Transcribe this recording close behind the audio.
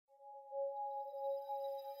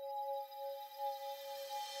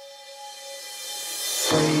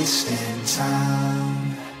Wasting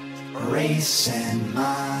time, racing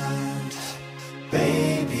mind.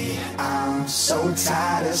 Baby, I'm so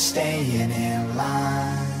tired of staying in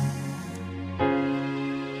line.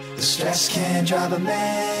 The stress can drive a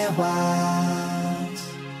man wild.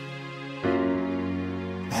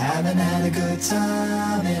 Haven't had a good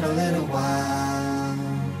time in a little while.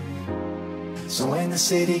 So when the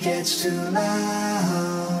city gets too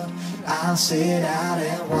loud, I'll sit out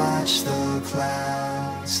and watch the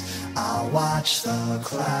clouds. I'll watch the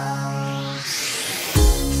clouds.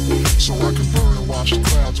 So I can burn and watch the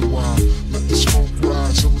clouds a while. Let the smoke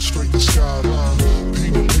rise, illustrate the skyline.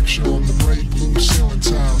 Paint a picture on the bright blue ceiling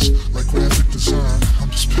tiles. Like graphic design, I'm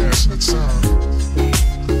just passing the time.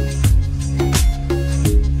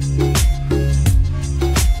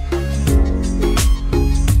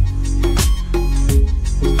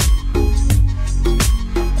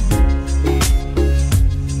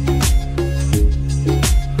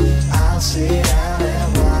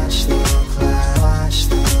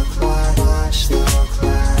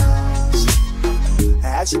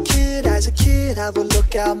 As a kid, I would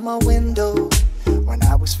look out my window when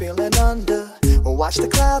I was feeling under. Or watch the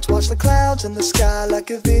clouds in the sky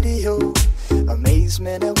like a video.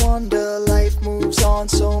 Amazement and wonder, life moves on,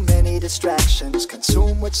 so many distractions.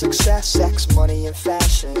 Consumed with success, sex, money, and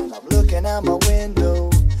fashion. I'm looking out my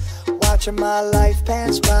window, watching my life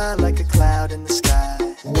pass by like a cloud in the sky.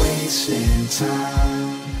 Wasting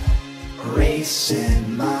time,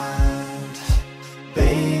 racing mind.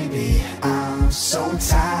 Baby, I'm so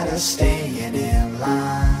tired of staying in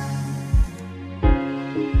line.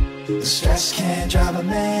 The stress can drive a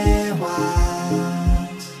man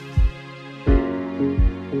wild.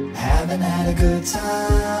 Haven't had a good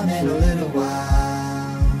time in a little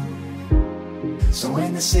while. So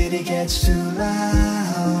when the city gets too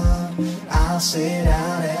loud, I'll sit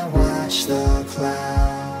out and watch the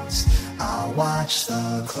clouds. I'll watch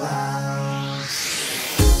the clouds.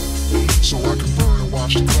 So I can burn and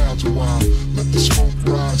watch the clouds a while. Let the smoke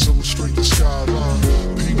rise, illustrate the skyline.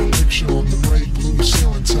 Paint a picture on the bright blue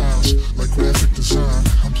ceiling tiles. Like graphic design,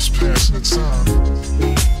 I'm just passing the time.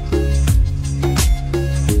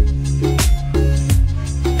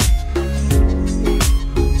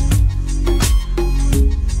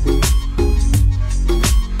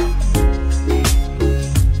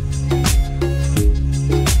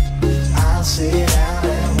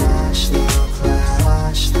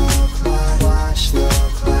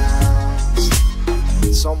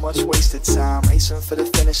 So much wasted time, racing for the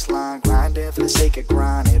finish line, grinding for the sake of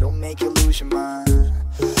grind, it'll make you lose your mind.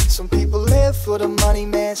 Some people live for the money,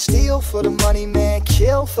 man, steal for the money, man,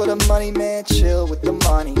 kill for the money, man, chill with the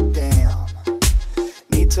money, damn.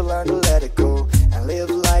 Need to learn to let it go, and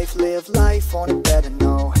live life on a better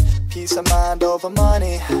note. Peace of mind over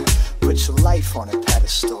money, put your life on a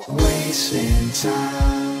pedestal. Wasting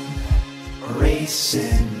time,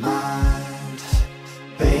 racing mind.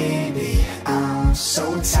 Baby, I'm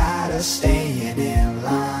so tired of staying in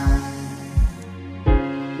line.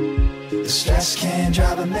 The stress can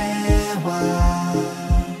drive a man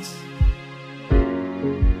wild.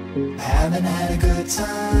 Haven't had a good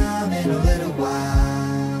time in a little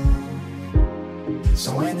while.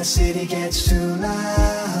 So when the city gets too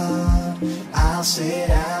loud, I'll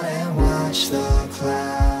sit out and watch the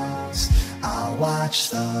clouds. I'll watch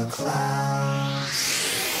the clouds.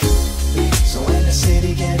 So when the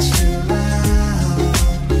city gets too loud,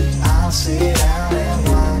 I'll sit out and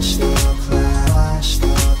watch the clouds, watch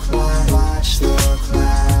the clouds, watch the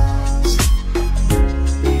clouds.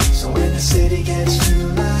 So when the city gets too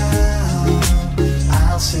loud,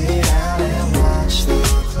 I'll sit out and watch the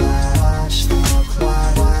clouds, watch the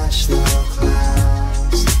clouds, watch the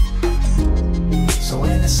clouds. So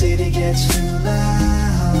when the city gets too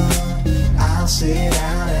loud, I'll sit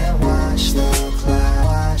out and watch the clouds,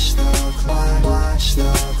 watch the clouds, watch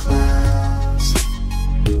the clouds.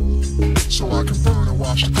 So I can burn and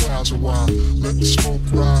watch the clouds a while. Let the smoke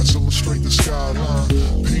rise, illustrate the skyline.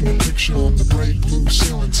 Paint a picture on the bright blue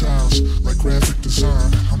ceiling tiles. Like graphic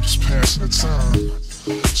design, I'm just passing the time.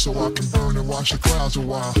 So I can burn and watch the clouds a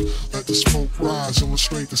while. Let the smoke rise,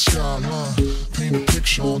 illustrate the skyline. Paint a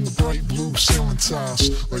picture on the bright blue ceiling tiles.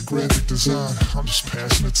 Like graphic design, I'm just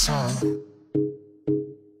passing the time.